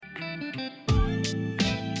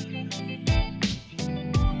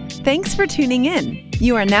Thanks for tuning in.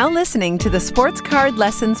 You are now listening to the Sports Card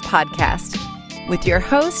Lessons Podcast with your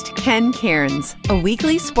host, Ken Cairns, a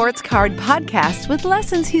weekly sports card podcast with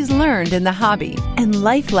lessons he's learned in the hobby and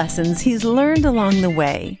life lessons he's learned along the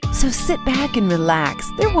way. So sit back and relax.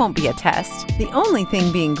 There won't be a test. The only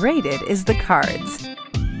thing being graded is the cards.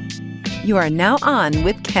 You are now on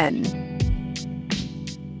with Ken.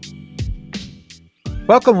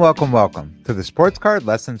 Welcome to the Sports Card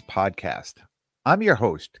Lessons Podcast. I'm your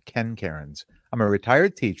host, Ken Cairns. I'm a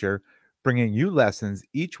retired teacher bringing you lessons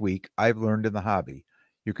each week I've learned in the hobby.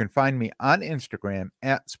 You can find me on Instagram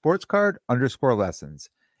at sportscard_lessons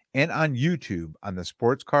and on YouTube on the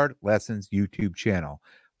Sports Card Lessons YouTube channel.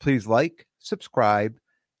 Please like, subscribe,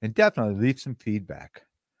 and definitely leave some feedback.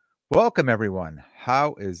 Welcome, everyone.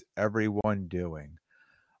 How is everyone doing?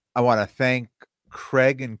 I want to thank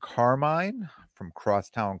Craig and Carmine from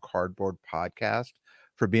Crosstown Cardboard Podcast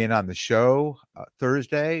for being on the show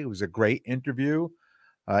Thursday. It was a great interview.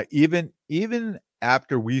 Even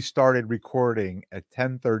after we started recording at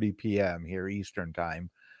 10:30 p.m. here Eastern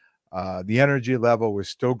time, the energy level was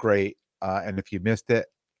still great. And if you missed it,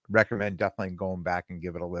 recommend definitely going back and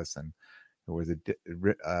give it a listen. It was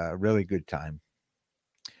a really good time.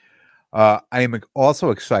 I am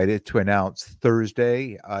also excited to announce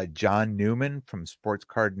Thursday, John Newman from Sports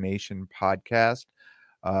Card Nation podcast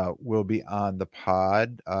will be on the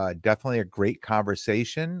pod. Definitely a great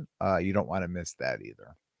conversation. You don't want to miss that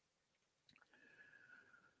either.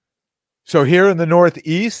 So here in the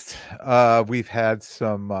Northeast, we've had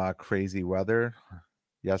some crazy weather.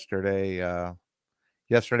 Yesterday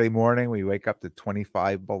morning, we wake up to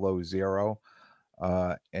 25 below zero.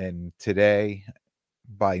 And today,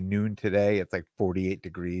 by noon today, it's like 48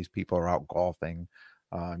 degrees. People are out golfing.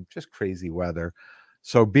 Just crazy weather.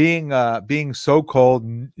 So being so cold,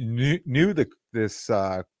 knew this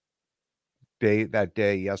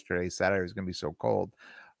day yesterday, Saturday, was going to be so cold.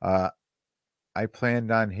 I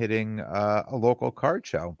planned on hitting a local card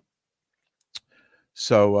show.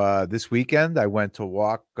 So this weekend, I went to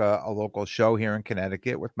walk a local show here in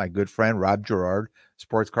Connecticut with my good friend Rob Gerard,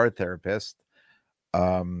 sports card therapist.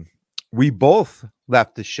 We both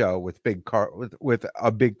left the show with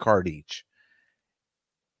a big card each.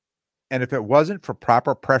 And if it wasn't for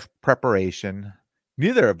proper preparation,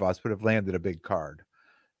 neither of us would have landed a big card.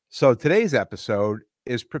 So today's episode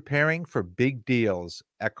is preparing for big deals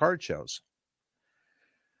at card shows.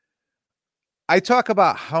 I talk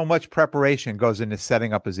about how much preparation goes into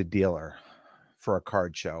setting up as a dealer for a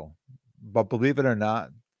card show, but believe it or not,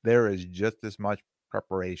 there is just as much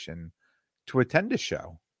preparation to attend a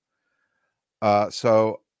show.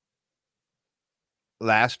 So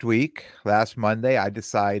last Monday, I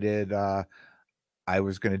decided I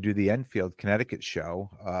was going to do the Enfield, Connecticut show.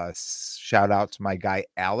 Shout out to my guy,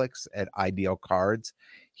 Alex at Ideal Cards.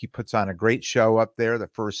 He puts on a great show up there the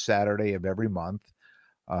first Saturday of every month.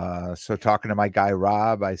 So talking to my guy,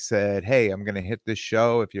 Rob, I said, hey, I'm going to hit this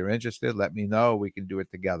show. If you're interested, let me know. We can do it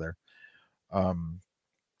together.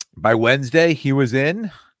 By Wednesday, he was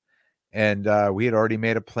in, and we had already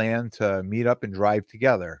made a plan to meet up and drive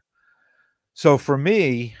together. So for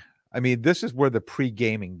me, I mean, this is where the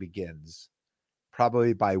pre-gaming begins.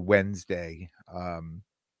 Probably by Wednesday, I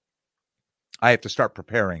have to start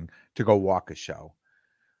preparing to go walk a show.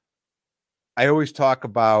 I always talk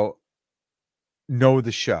about know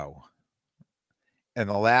the show. And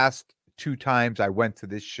the last two times I went to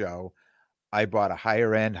this show, I bought a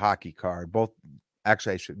higher end hockey card.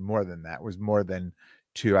 Actually, I should more than that. It was more than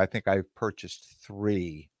two. I think I purchased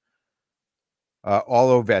three.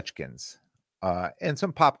 All Ovechkins. And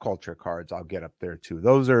some pop culture cards I'll get up there too.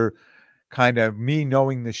 Those are kind of me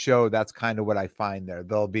knowing the show. That's kind of what I find there.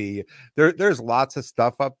 There's lots of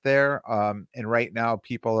stuff up there. And right now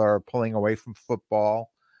people are pulling away from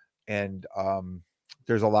football, and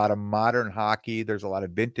there's a lot of modern hockey. There's a lot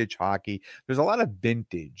of vintage hockey. There's a lot of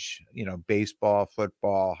vintage, baseball,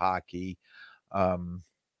 football, hockey.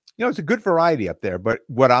 It's a good variety up there, but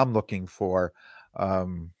what I'm looking for,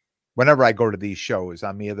 whenever I go to these shows,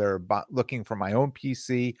 I'm either looking for my own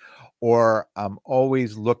PC, or I'm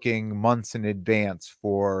always looking months in advance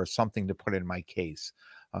for something to put in my case.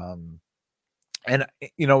 And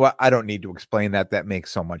you know what? I don't need to explain that. That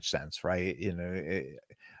makes so much sense, right?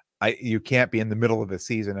 You can't be in the middle of a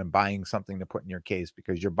season and buying something to put in your case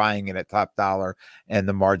because you're buying it at top dollar and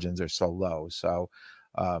the margins are so low. So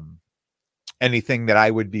anything that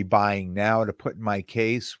I would be buying now to put in my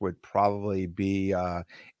case would probably be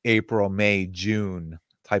April, May, June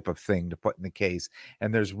type of thing to put in the case.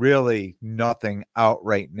 And there's really nothing out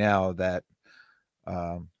right now that,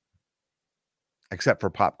 except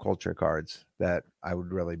for pop culture cards, that I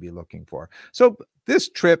would really be looking for. So this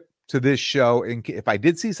trip to this show. And if I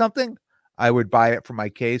did see something, I would buy it for my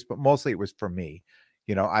case, but mostly it was for me.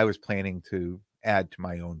 I was planning to add to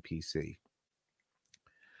my own PC.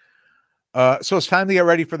 So it's time to get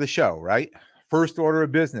ready for the show, right? First order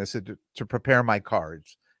of business is to prepare my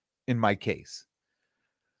cards in my case.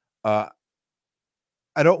 I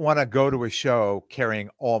don't want to go to a show carrying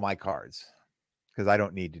all my cards because I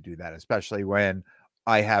don't need to do that, especially when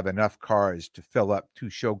I have enough cards to fill up 2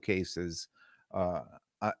 showcases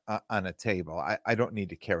on a table. I don't need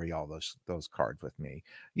to carry all those cards with me.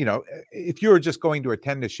 If you're just going to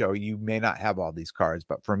attend a show, you may not have all these cards,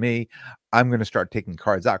 but for me, I'm going to start taking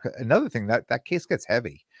cards out. Another thing, that case gets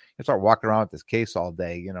heavy. You start walking around with this case all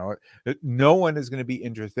day. No one is going to be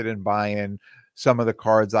interested in buying some of the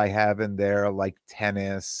cards I have in there, like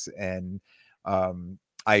tennis, and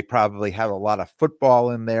I probably have a lot of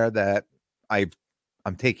football in there that I'm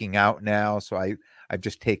taking out now. So I've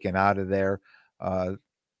just taken out of there.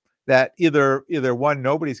 That either one,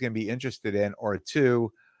 nobody's going to be interested in, or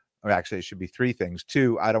 2, or actually it should be 3 things.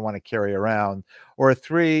 2, I don't want to carry around, or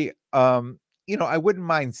 3, I wouldn't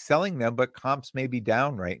mind selling them, but comps may be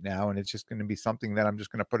down right now, and it's just going to be something that I'm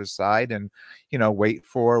just going to put aside and, wait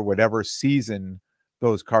for whatever season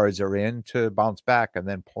those cards are in to bounce back and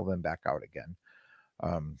then pull them back out again.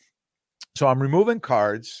 So I'm removing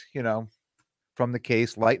cards, from the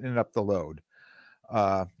case, lightening up the load.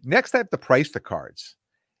 Next, I have to price the cards.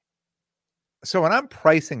 So when I'm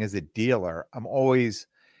pricing as a dealer, I'm always,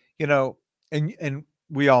 and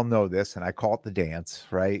we all know this, and I call it the dance,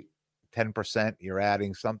 right? 10%, you're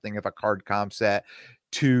adding something. If a card comp's at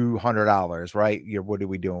 $200, right? What are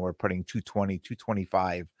we doing? We're putting $220,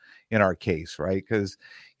 $225 in our case, right? Because,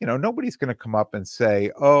 nobody's going to come up and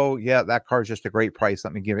say, oh, yeah, that card's just a great price.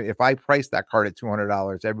 Let me give it. If I price that card at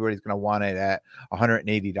 $200, everybody's going to want it at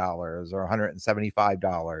 $180 or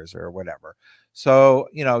 $175 or whatever. So,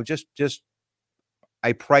 just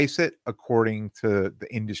I price it according to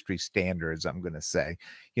the industry standards, I'm going to say.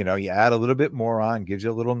 You add a little bit more on, gives you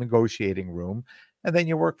a little negotiating room, and then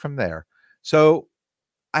you work from there. So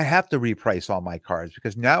I have to reprice all my cards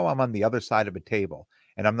because now I'm on the other side of a table,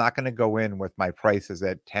 and I'm not going to go in with my prices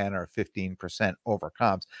at 10 or 15% over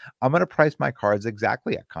comps. I'm going to price my cards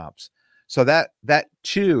exactly at comps. So that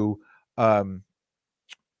too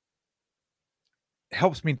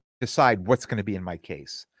helps me decide what's going to be in my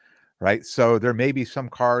case. Right. So there may be some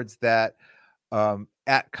cards that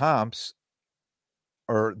at comps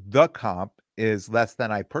or the comp is less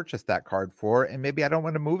than I purchased that card for. And maybe I don't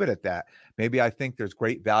want to move it at that. Maybe I think there's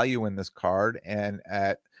great value in this card. And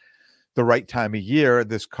at the right time of year,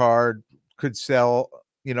 this card could sell,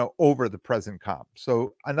 over the present comp.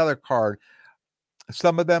 So another card,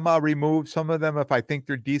 some of them I'll remove. Some of them, if I think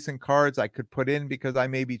they're decent cards, I could put in because I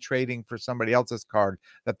may be trading for somebody else's card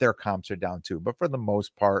that their comps are down to. But for the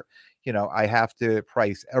most part, I have to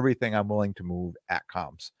price everything I'm willing to move at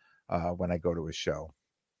comps when I go to a show.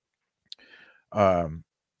 And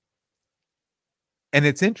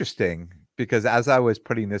it's interesting because as I was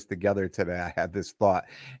putting this together today, I had this thought,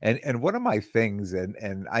 and one of my things,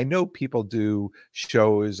 and I know people do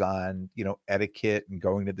shows on, etiquette and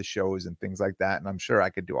going to the shows and things like that. And I'm sure I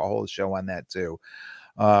could do a whole show on that too.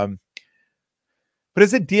 But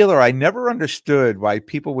as a dealer, I never understood why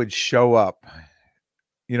people would show up,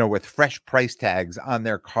 with fresh price tags on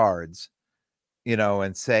their cards,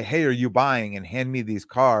 and say, hey, are you buying? And hand me these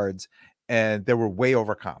cards. And they were way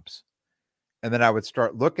over comps. And then I would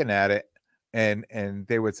start looking at it and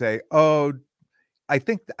they would say, oh, I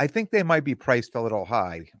think they might be priced a little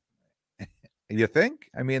high. You think?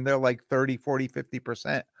 I mean, they're like 30, 40,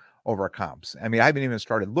 50% over comps. I mean, I haven't even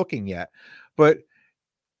started looking yet, but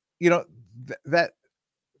that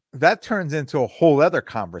turns into a whole other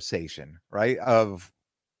conversation, right? Of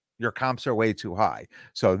your comps are way too high.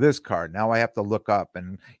 So this card, now I have to look up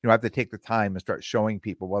and, I have to take the time and start showing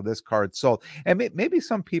people, well, this card sold. And maybe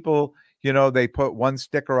some people, they put one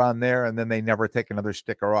sticker on there and then they never take another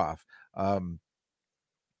sticker off.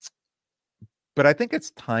 But I think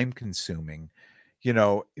it's time consuming.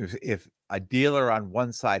 If a dealer on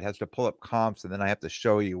one side has to pull up comps and then I have to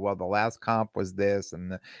show you, well, the last comp was this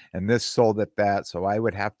and this sold at that. So I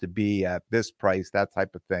would have to be at this price, that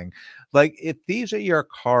type of thing. Like if these are your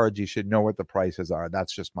cards, you should know what the prices are.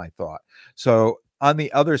 That's just my thought. So on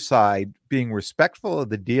the other side, being respectful of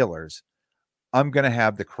the dealers, I'm going to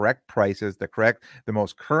have the correct prices, the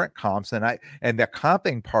most current comps. And the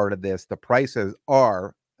comping part of this, the prices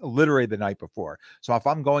are literally the night before. So if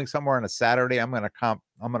I'm going somewhere on a Saturday, I'm going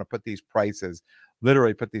to put these prices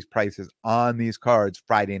on these cards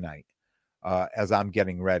Friday night as I'm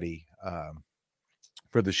getting ready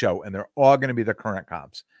for the show. And they're all going to be the current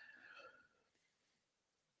comps.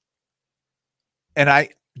 And I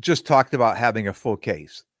just talked about having a full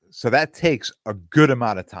case. So that takes a good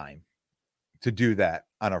amount of time to do that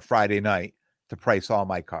on a Friday night to price all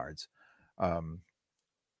my cards. I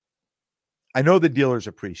know the dealers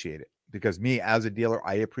appreciate it because me as a dealer,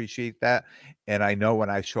 I appreciate that. And I know when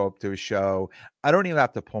I show up to a show, I don't even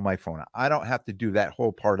have to pull my phone out. I don't have to do that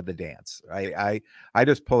whole part of the dance. I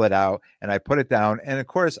just pull it out and I put it down. And of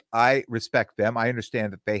course, I respect them. I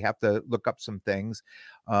understand that they have to look up some things.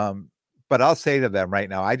 But I'll say to them right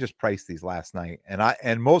now, I just priced these last night,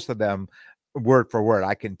 and most of them word for word,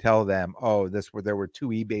 I can tell them, oh, there were 2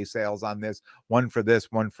 eBay sales on this, one for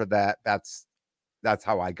this, one for that. That's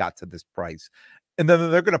how I got to this price. And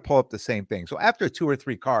then they're going to pull up the same thing. So after 2 or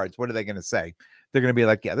 3 cards, what are they going to say? They're going to be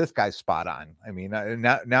like, yeah, this guy's spot on. I mean,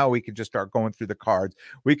 now we can just start going through the cards.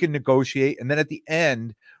 We can negotiate. And then at the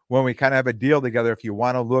end, when we kind of have a deal together, if you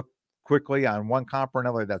want to look quickly on one comp or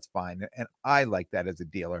another, that's fine. And I like that as a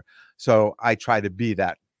dealer. So I try to be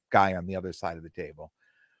that guy on the other side of the table.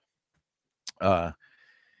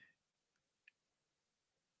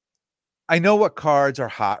 I know what cards are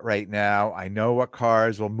hot right now. I know what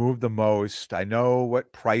cards will move the most. I know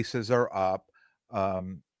what prices are up.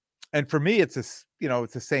 And for me, it's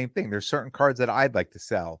the same thing. There's certain cards that I'd like to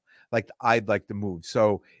sell, like I'd like to move.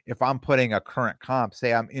 So if I'm putting a current comp,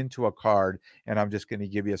 say I'm into a card, and I'm just going to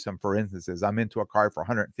give you some for instances. I'm into a card for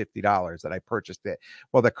 $150 that I purchased it.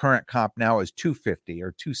 Well, the current comp now is $250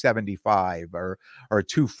 or $275 or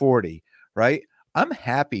 $240, right? I'm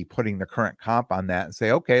happy putting the current comp on that and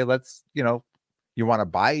say, okay, let's, you want to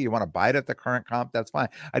buy it at the current comp. That's fine.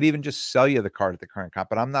 I'd even just sell you the card at the current comp,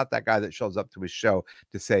 but I'm not that guy that shows up to his show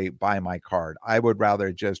to say, buy my card. I would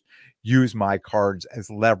rather just use my cards as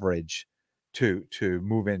leverage to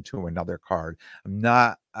move into another card.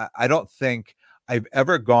 I don't think I've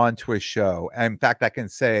ever gone to a show. And in fact, I can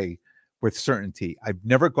say with certainty, I've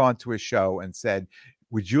never gone to a show and said,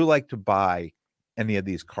 would you like to buy any of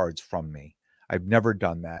these cards from me? I've never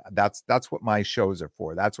done that. That's what my shows are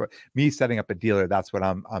for. That's what me setting up a dealer. That's what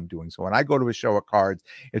I'm doing. So when I go to a show of cards,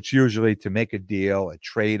 it's usually to make a deal, a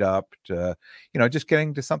trade up, to just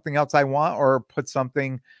getting to something else I want, or put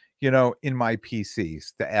something in my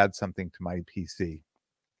PCs, to add something to my PC.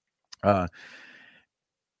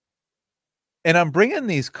 And I'm bringing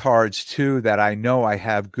these cards too that I know I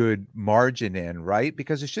have good margin in, right?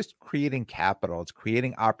 Because it's just creating capital. It's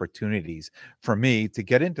creating opportunities for me to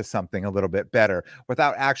get into something a little bit better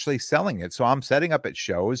without actually selling it. So I'm setting up at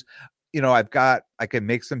shows. I can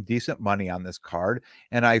make some decent money on this card,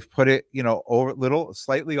 and I've put it,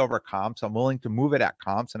 slightly over comps. I'm willing to move it at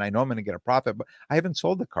comps, and I know I'm going to get a profit, but I haven't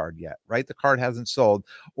sold the card yet, right? The card hasn't sold,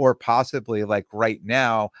 or possibly like right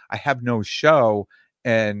now, I have no show.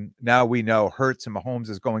 And now we know Hurts and Mahomes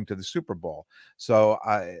is going to the Super Bowl. So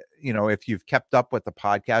if you've kept up with the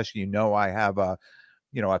podcast, I have a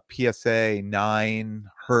PSA 9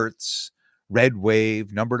 Hurts Red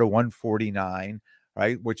Wave number to 149,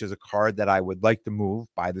 right? Which is a card that I would like to move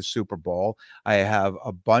by the Super Bowl. I have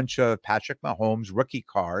a bunch of Patrick Mahomes rookie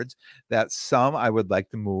cards that some I would like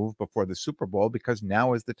to move before the Super Bowl, because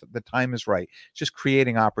now is the time is right. Just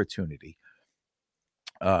creating opportunity.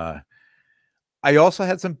 I also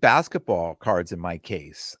had some basketball cards in my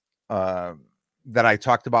case that I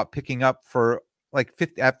talked about picking up for like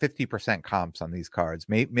 50% comps on these cards,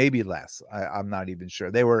 maybe less. I'm not even sure.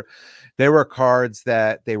 They were cards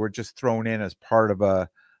that they were just thrown in as part of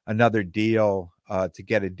another deal to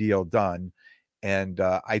get a deal done. And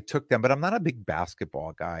I took them, but I'm not a big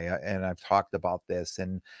basketball guy. And I've talked about this,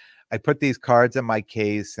 and I put these cards in my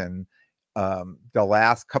case, and the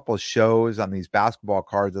last couple of shows on these basketball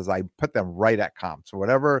cards, as I put them right at comps. So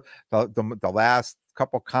whatever the last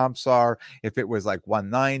couple comps are, if it was like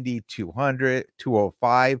 190, 200,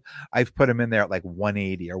 205, I've put them in there at like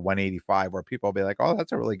 180 or 185, where people will be like, oh,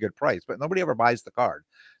 that's a really good price, but nobody ever buys the card.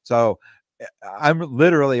 So I'm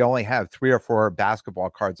literally only have 3 or 4 basketball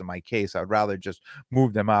cards in my case. I'd rather just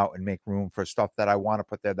move them out and make room for stuff that I want to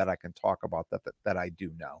put there that I can talk about that I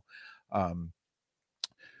do know.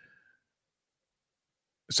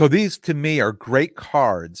 So these to me are great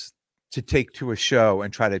cards to take to a show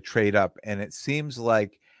and try to trade up. And it seems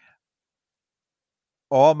like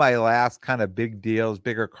all my last kind of big deals,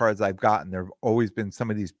 bigger cards I've gotten, there have always been some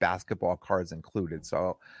of these basketball cards included.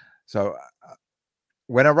 So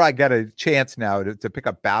whenever I get a chance now to pick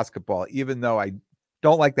up basketball, even though I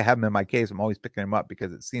don't like to have them in my case, I'm always picking them up,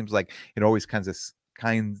 because it seems like it always kind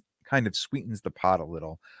of sweetens the pot a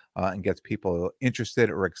little and gets people interested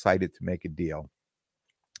or excited to make a deal.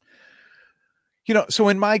 So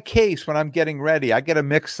in my case, when I'm getting ready, I get a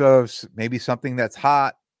mix of maybe something that's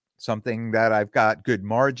hot, something that I've got good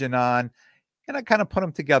margin on, and I kind of put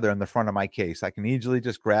them together in the front of my case. I can easily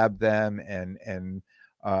just grab them, and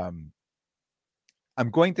I'm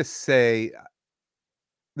going to say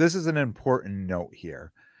this is an important note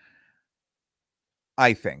here.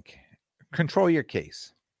 I think control your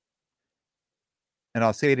case. And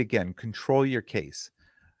I'll say it again, control your case.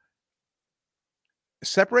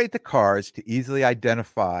 Separate the cards to easily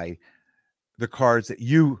identify the cards that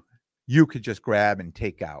you could just grab and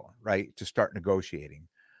take out, right? To start negotiating.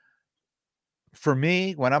 For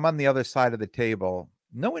me, when I'm on the other side of the table,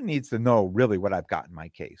 no one needs to know really what I've got in my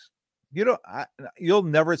case. You'll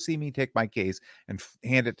never see me take my case and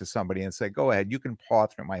hand it to somebody and say, go ahead, you can paw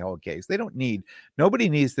through my whole case. Nobody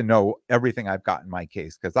needs to know everything I've got in my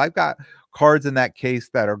case, because I've got cards in that case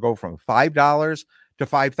that go from $5 to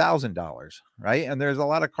 $5,000, right? And there's a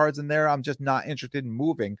lot of cards in there I'm just not interested in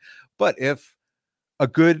moving. But if a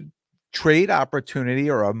good trade opportunity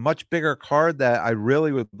or a much bigger card that I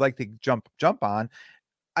really would like to jump on,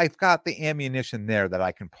 I've got the ammunition there that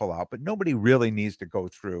I can pull out, but nobody really needs to go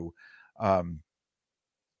through.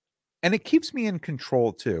 And it keeps me in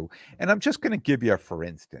control too. And I'm just going to give you a for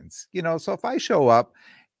instance, so if I show up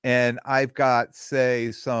and I've got,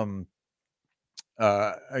 say, some,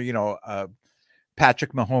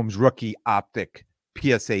 Patrick Mahomes rookie optic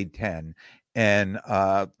PSA 10 and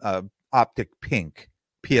optic pink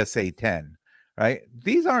PSA 10, right?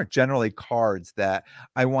 These aren't generally cards that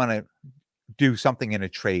I want to do something in a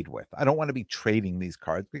trade with. I don't want to be trading these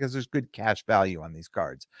cards because there's good cash value on these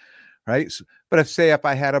cards, right? So, but if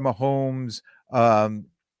I had a Mahomes,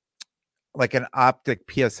 like an optic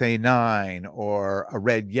PSA 9 or a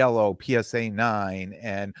red yellow PSA 9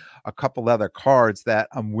 and a couple other cards that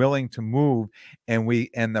I'm willing to move, and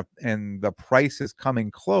the price is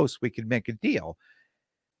coming close, we could make a deal.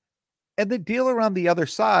 And the dealer on the other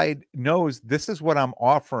side knows this is what I'm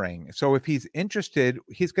offering. So if he's interested,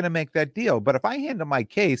 he's going to make that deal. But if I hand him my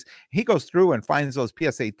case, he goes through and finds those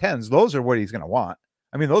PSA 10s, those are what he's going to want.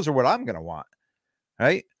 I mean, those are what I'm going to want,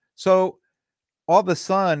 right? So all of a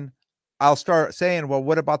sudden, I'll start saying, well,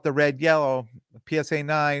 what about the red yellow PSA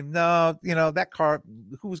 9? No, that card,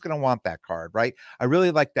 who's going to want that card, right? I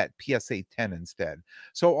really like that PSA 10 instead.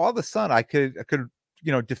 So all of a sudden I could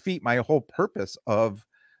defeat my whole purpose of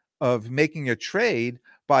making a trade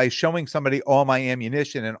by showing somebody all my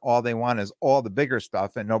ammunition, and all they want is all the bigger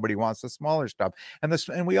stuff and nobody wants the smaller stuff.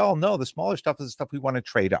 And we all know the smaller stuff is the stuff we want to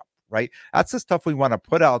trade up, right? That's the stuff we want to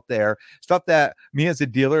put out there, stuff that me as a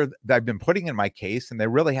dealer that I've been putting in my case and they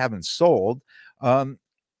really haven't sold,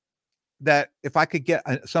 that if I could get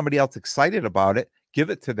somebody else excited about it, give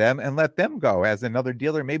it to them and let them go as another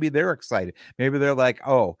dealer. Maybe they're excited. Maybe they're like,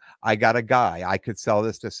 oh, I got a guy, I could sell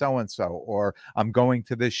this to so-and-so, or I'm going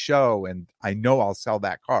to this show and I know I'll sell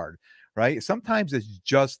that card, right? Sometimes it's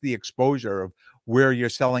just the exposure of where you're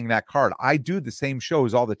selling that card. I do the same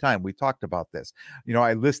shows all the time. We talked about this.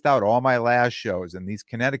 I list out all my last shows and these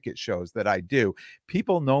Connecticut shows that I do.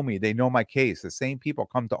 People know me. They know my case. The same people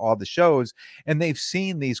come to all the shows and they've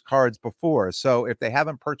seen these cards before. So if they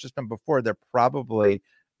haven't purchased them before, they're probably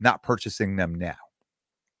not purchasing them now.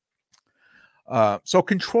 So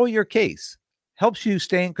control your case. Helps you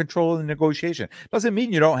stay in control of the negotiation. Doesn't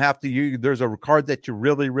mean you don't have to. There's a card that you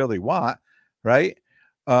really, really want, right?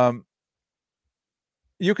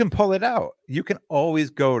 You can pull it out. You can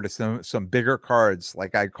always go to some bigger cards,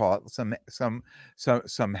 like I call it, some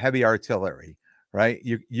heavy artillery, right?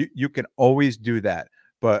 You can always do that.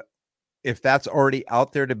 But if that's already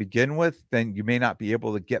out there to begin with, then you may not be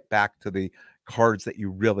able to get back to the cards that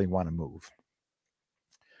you really want to move.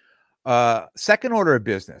 Second order of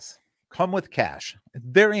business, come with cash. It's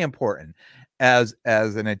very important. As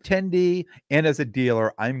an attendee and as a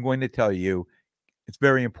dealer, I'm going to tell you it's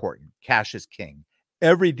very important. Cash is king.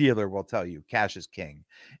 Every dealer will tell you cash is king.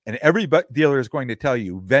 And every dealer is going to tell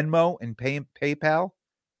you Venmo and PayPal,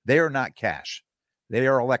 they are not cash. They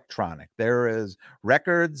are electronic. There is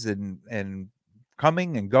records and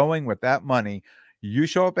coming and going with that money. You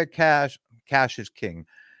show up at cash is king.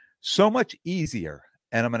 So much easier.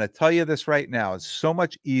 And I'm going to tell you this right now, it's so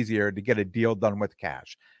much easier to get a deal done with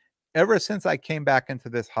cash. Ever since I came back into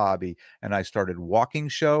this hobby and I started walking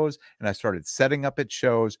shows and I started setting up at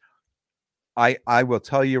shows, I will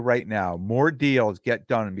tell you right now, more deals get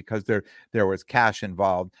done because there was cash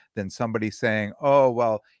involved than somebody saying, oh,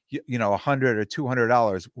 well, $100 or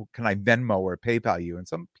 $200, can I Venmo or PayPal you? And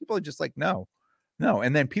some people are just like, no.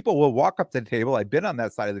 And then people will walk up to the table. I've been on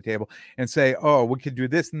that side of the table and say, oh, we could do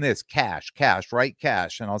this and this, cash, right?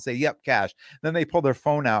 Cash. And I'll say, yep, cash. Then they pull their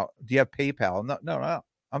phone out. Do you have PayPal? No.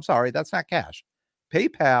 I'm sorry. That's not cash.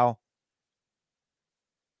 PayPal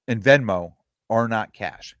and Venmo are not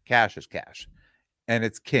cash. Cash is cash. and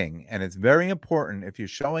it's king. And it's very important if you're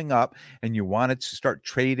showing up and you want to start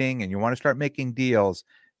trading and you want to start making deals.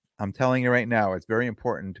 I'm telling you right now, it's very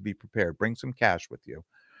important to be prepared. Bring some cash with you.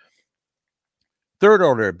 Third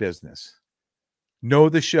order of business, know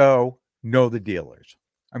the show, know the dealers.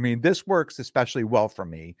 I mean, this works especially well for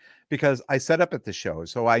me because I set up at the show,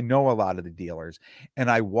 so I know a lot of the dealers and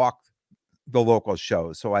I walk the local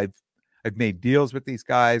shows. So I've made deals with these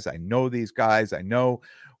guys. I know these guys. I know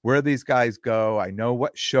where these guys go. I know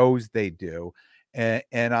what shows they do. And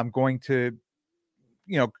I'm going to,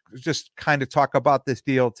 just kind of talk about this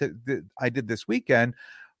deal I did this weekend.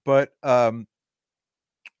 But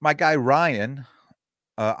my guy Ryan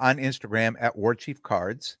on Instagram at War Chief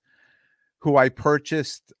Cards, who I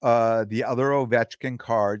purchased the other Ovechkin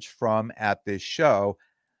cards from at this show.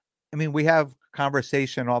 I mean, we have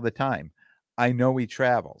conversation all the time. I know he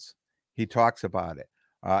travels. He talks about it.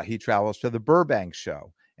 He travels to the Burbank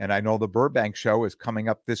show, and I know the Burbank show is coming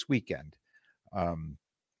up this weekend.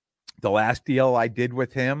 The last deal I did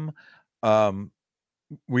with him,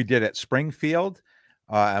 we did at Springfield,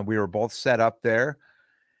 and we were both set up there.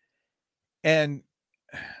 And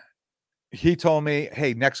he told me,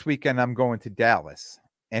 "Hey, next weekend I'm going to Dallas,"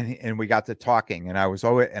 and we got to talking. And I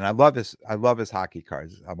love his hockey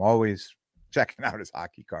cards. I'm always checking out his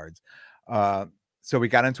hockey cards. So we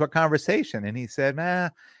got into a conversation, and he said,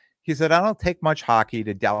 he said, "I don't take much hockey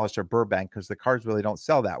to Dallas or Burbank because the cards really don't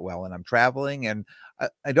sell that well, and I'm traveling, and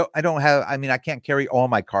I don't have. I mean, I can't carry all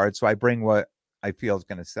my cards, so I bring what I feel is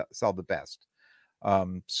going to sell the best."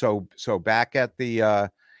 So back at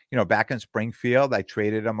the back in Springfield, I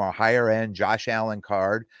traded him a higher end Josh Allen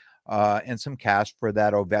card and some cash for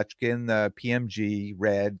that Ovechkin, the PMG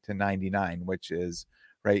red to 99, which is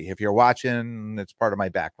right. If you're watching, it's part of my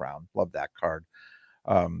background. Love that card.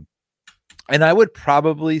 And I would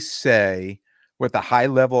probably say with a high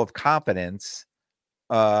level of confidence,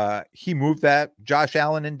 he moved that Josh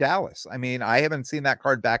Allen in Dallas. I mean, I haven't seen that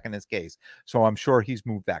card back in his case, so I'm sure he's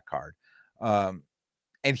moved that card.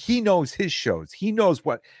 And he knows his shows. He knows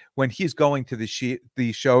when he's going to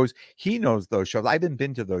these shows, he knows those shows. I haven't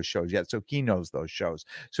been to those shows yet, so he knows those shows.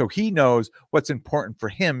 So he knows what's important for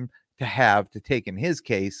him to have to take in his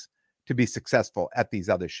case to be successful at these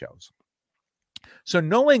other shows. So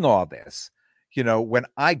knowing all this, when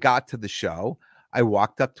I got to the show, I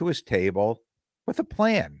walked up to his table with a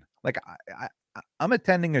plan. Like I'm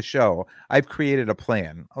attending a show. I've created a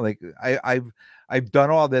plan. Like I've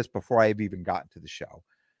done all this before I've even gotten to the show.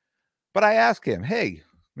 But I asked him, "Hey,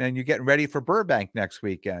 man, you getting ready for Burbank next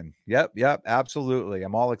weekend?" Yep, absolutely.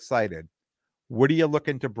 I'm all excited. What are you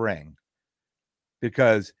looking to bring?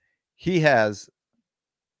 Because he has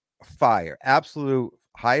fire, absolute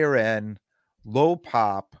higher end, low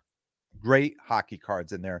pop, great hockey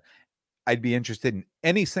cards in there. I'd be interested in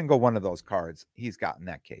any single one of those cards he's got in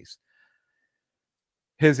that case.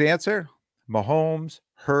 His answer, Mahomes,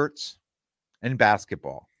 Hurts, and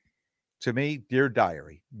basketball. To me, dear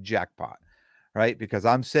diary, jackpot, right? Because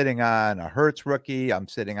I'm sitting on a Hurts rookie, I'm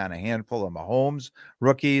sitting on a handful of Mahomes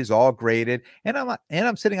rookies, all graded, and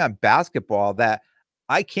I'm sitting on basketball that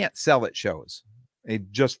I can't sell at shows.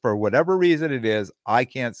 Just for whatever reason it is, I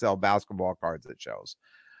can't sell basketball cards at shows.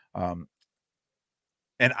 And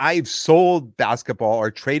I've sold basketball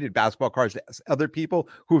or traded basketball cards to other people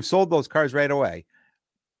who have sold those cards right away.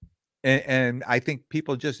 And I think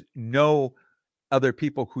people just know other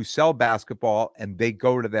people who sell basketball and they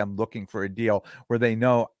go to them looking for a deal where they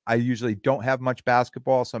know I usually don't have much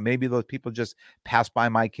basketball. So maybe those people just pass by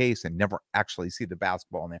my case and never actually see the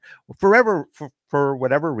basketball in there. For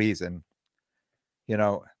whatever reason,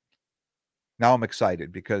 now I'm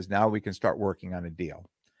excited because now we can start working on a deal.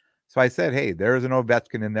 So I said, "Hey, there's an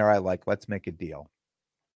Ovechkin in there I like. Let's make a deal."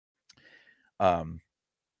 I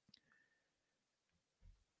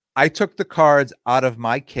took the cards out of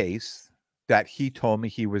my case that he told me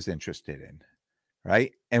he was interested in,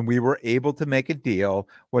 right? And we were able to make a deal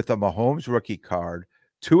with a Mahomes rookie card,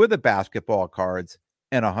 2 of the basketball cards,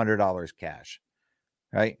 and $100 cash,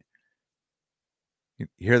 right? You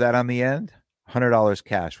hear that on the end? $100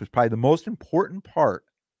 cash was probably the most important part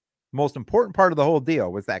of the whole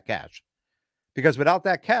deal was that cash. Because without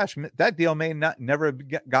that cash, that deal may never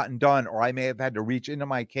have gotten done, or I may have had to reach into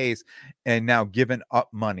my case and now given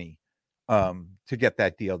up money to get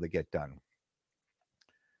that deal to get done.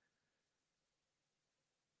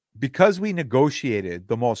 Because we negotiated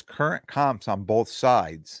the most current comps on both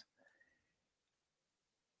sides,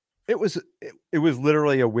 it was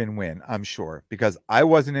literally a win-win, I'm sure, because I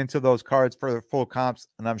wasn't into those cards for the full comps,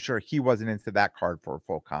 and I'm sure he wasn't into that card for a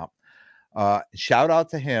full comp. Shout out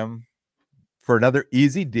to him for another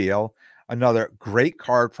easy deal, another great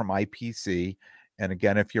card from IPC, And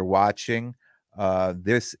again, if you're watching,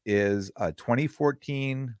 this is a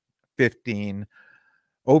 2014-15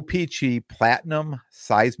 OPC Platinum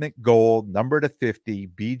Seismic Gold, number to 50,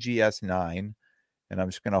 BGS 9. And I'm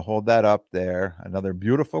just going to hold that up there. Another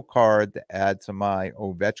beautiful card to add to my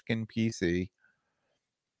Ovechkin PC.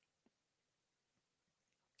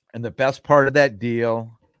 And the best part of that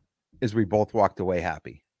deal is we both walked away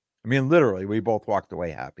happy. I mean, literally, we both walked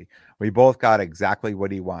away happy. We both got exactly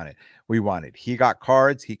what he wanted. He got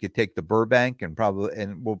cards. He could take the Burbank and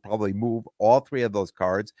we'll probably move all 3 of those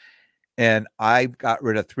cards. And I got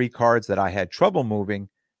rid of 3 cards that I had trouble moving,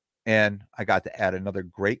 and I got to add another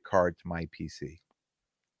great card to my PC.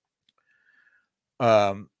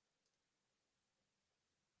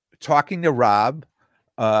 Talking to Rob,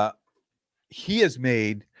 he has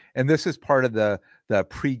made, and this is part of the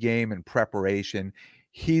pregame and preparation,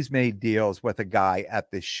 he's made deals with a guy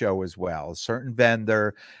at this show as well, a certain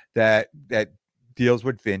vendor that deals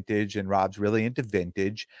with vintage, and Rob's really into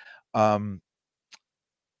vintage.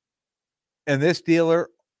 And this dealer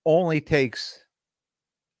only takes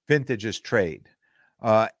vintage as trade.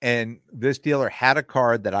 And this dealer had a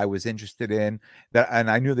card that I was interested in,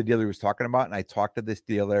 and I knew the dealer was talking about, and I talked to this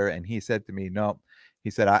dealer, and he said to me, no, he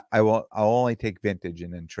said, I'll only take vintage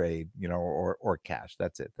and then trade, or cash.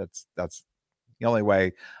 That's it. That's the only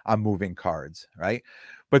way I'm moving cards. Right.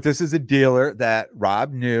 But this is a dealer that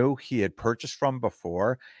Rob knew, he had purchased from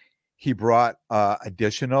before. He brought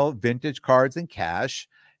additional vintage cards and cash,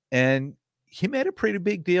 and he made a pretty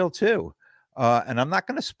big deal too. And I'm not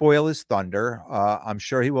going to spoil his thunder. I'm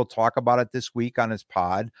sure he will talk about it this week on his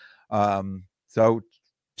pod. So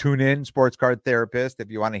tune in, Sports Card Therapist, if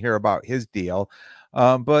you want to hear about his deal.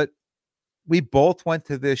 But we both went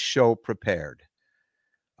to this show prepared.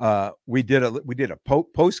 We did a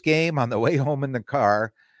post game on the way home in the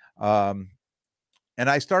car. And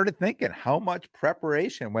I started thinking how much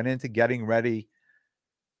preparation went into getting ready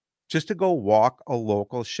just to go walk a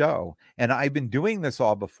local show. And I've been doing this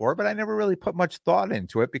all before, but I never really put much thought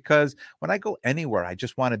into it, because when I go anywhere, I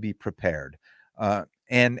just want to be prepared.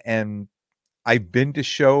 And I've been to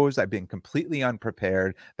shows, I've been completely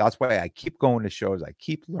unprepared. That's why I keep going to shows. I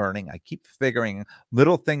keep learning. I keep figuring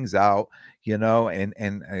little things out,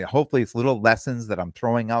 and hopefully it's little lessons that I'm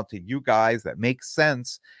throwing out to you guys that make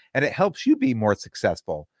sense. And it helps you be more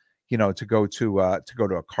successful, to go to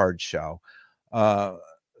a card show.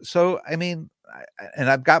 So, I mean, and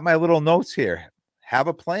I've got my little notes here. Have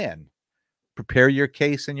a plan. Prepare your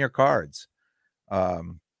case and your cards.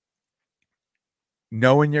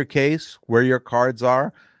 Know in your case where your cards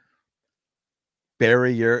are.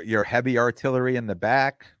 Bury your heavy artillery in the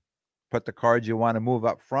back. Put the cards you want to move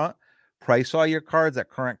up front. Price all your cards at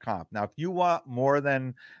current comp. Now, if you want more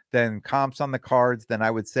than comps on the cards, then I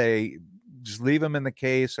would say just leave them in the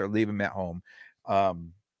case or leave them at home.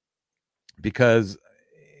 Because,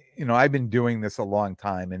 I've been doing this a long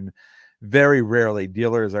time, and very rarely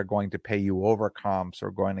dealers are going to pay you over comps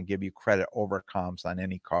or going to give you credit over comps on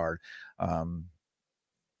any card.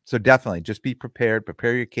 So definitely just be prepared,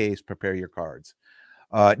 prepare your case, prepare your cards.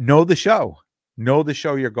 Know the show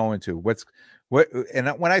you're going to. And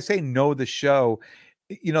when I say know the show,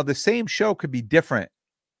 the same show could be different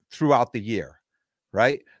throughout the year,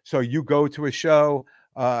 right? So you go to a show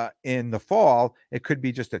in the fall, it could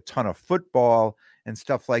be just a ton of football and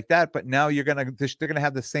stuff like that. But now they're going to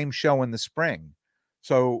have the same show in the spring.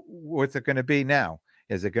 So what's it going to be now?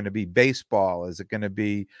 Is it going to be baseball? Is it going to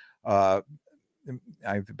be, the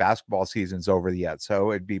basketball season's over yet,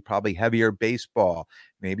 so it'd be probably heavier baseball,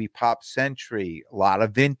 maybe pop century, a lot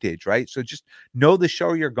of vintage, right? So just know the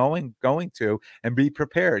show you're going to and be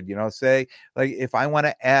prepared. Say, like, if I want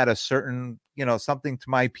to add a certain, something to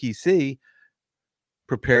my PC,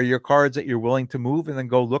 prepare your cards that you're willing to move, and then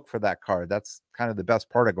go look for that card. That's kind of the best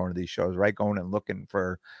part of going to these shows, right? Going and looking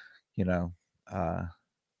for, a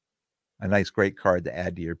nice, great card to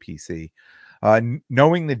add to your PC.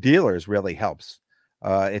 Knowing the dealers really helps.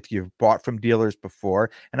 If you've bought from dealers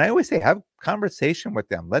before, and I always say, have conversation with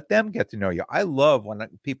them, let them get to know you. I love when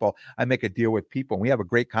I make a deal with people and we have a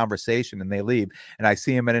great conversation and they leave, and I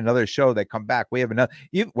see them at another show, they come back, we have another,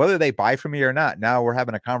 whether they buy from me or not, now we're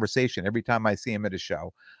having a conversation every time I see them at a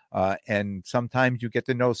show. And sometimes you get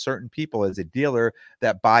to know certain people as a dealer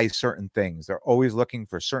that buy certain things. They're always looking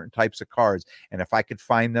for certain types of cards, and if I could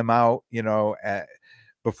find them out,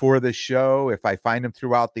 before the show, if I find them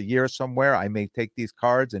throughout the year somewhere, I may take these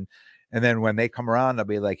cards, and then when they come around, I'll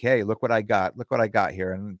be like, hey, look what I got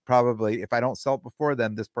here. And probably if I don't sell it before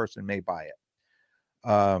then, this person may buy it.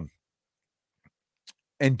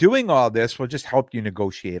 And doing all this will just help you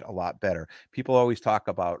negotiate a lot better. People always talk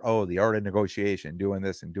about, the art of negotiation, doing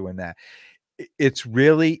this and doing that. It's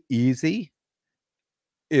really easy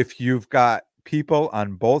if you've got people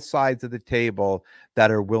on both sides of the table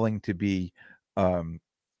that are willing to be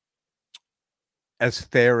as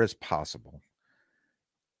fair as possible.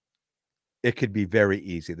 It could be very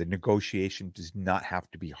easy. The negotiation does not have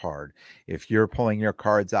to be hard. If you're pulling your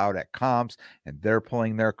cards out at comps and they're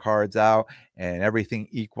pulling their cards out and everything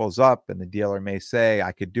equals up, and the dealer may say,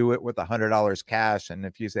 I could do it with $100 cash. And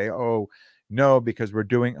if you say, oh, no, because we're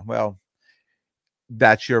doing, well,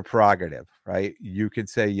 that's your prerogative, right? You can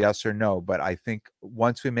say yes or no. But I think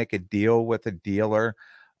once we make a deal with a dealer,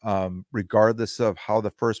 regardless of how the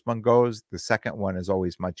first one goes, the second one is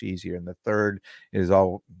always much easier. And the third is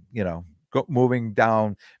all, moving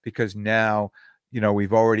down, because now,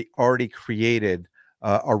 we've already created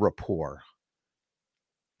a rapport,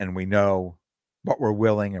 and we know what we're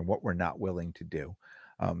willing and what we're not willing to do.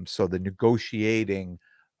 So the negotiating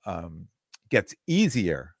gets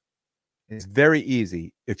easier. It's very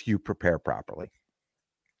easy if you prepare properly,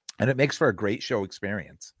 and it makes for a great show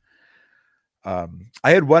experience. I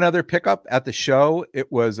had one other pickup at the show. It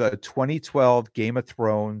was a 2012 Game of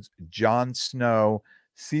Thrones Jon Snow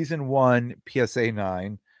Season 1 PSA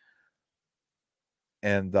 9.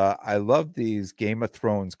 And I love these Game of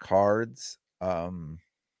Thrones cards.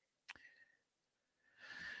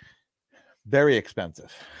 Very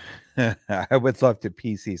expensive. I would love to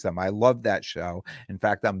PC some. I love that show. In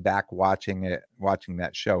fact, I'm back watching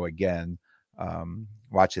that show again,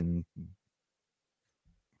 watching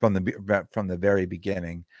from the very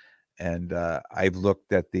beginning. And I've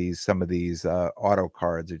looked at some of these auto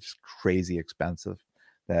cards are just crazy expensive.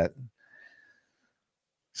 That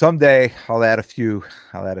someday I'll add a few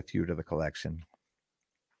to the collection.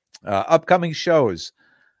 Upcoming shows.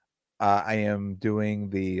 I am doing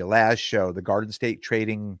the last show, the Garden State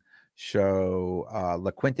Trading Show,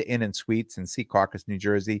 La Quinta Inn and Suites in Secaucus, New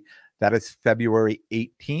Jersey. That is February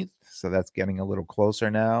 18th. So that's getting a little closer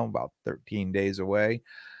now, about 13 days away.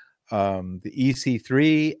 The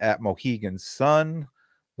EC3 at Mohegan Sun.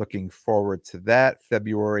 Looking forward to that,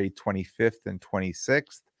 February 25th and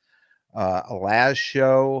 26th. A last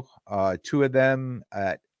show, two of them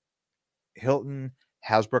at Hilton,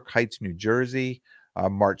 Hasbrook Heights, New Jersey,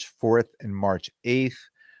 March 4th and March 8th.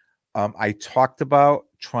 I talked about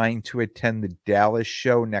trying to attend the Dallas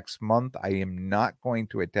show next month. I am not going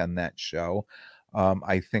to attend that show.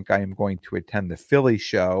 I think I am going to attend the Philly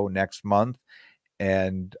show next month,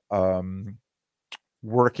 and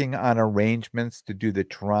working on arrangements to do the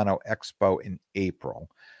Toronto Expo in April.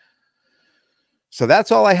 So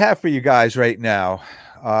that's all I have for you guys right now.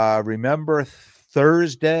 Remember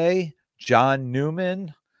Thursday, John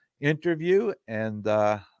Newman interview, and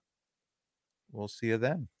we'll see you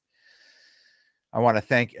then. I want to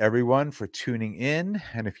thank everyone for tuning in.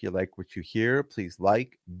 And if you like what you hear, please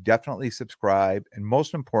definitely subscribe. And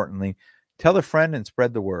most importantly, tell a friend and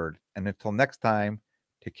spread the word. And until next time,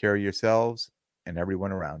 take care of yourselves and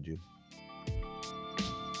everyone around you.